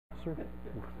officer.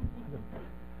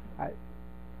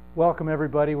 Welcome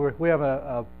everybody. We have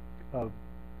a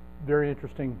very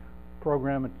interesting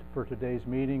program for today's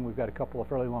meeting. We've got a couple of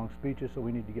fairly long speeches, so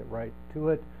we need to get right to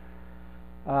it.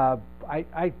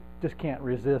 I just can't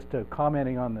resist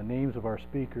commenting on the names of our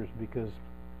speakers, because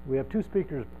we have two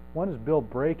speakers. One is Bill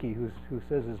Brakey, who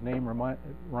says his name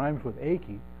rhymes with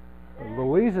achy.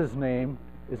 Louise's name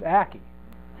is Aki.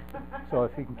 So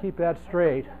if you can keep that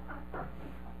straight.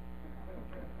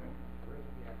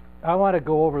 I want to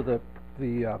go over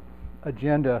the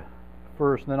agenda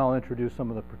first, and then I'll introduce some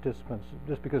of the participants,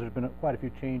 just because there's been quite a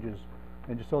few changes,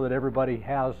 and just so that everybody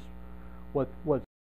has what's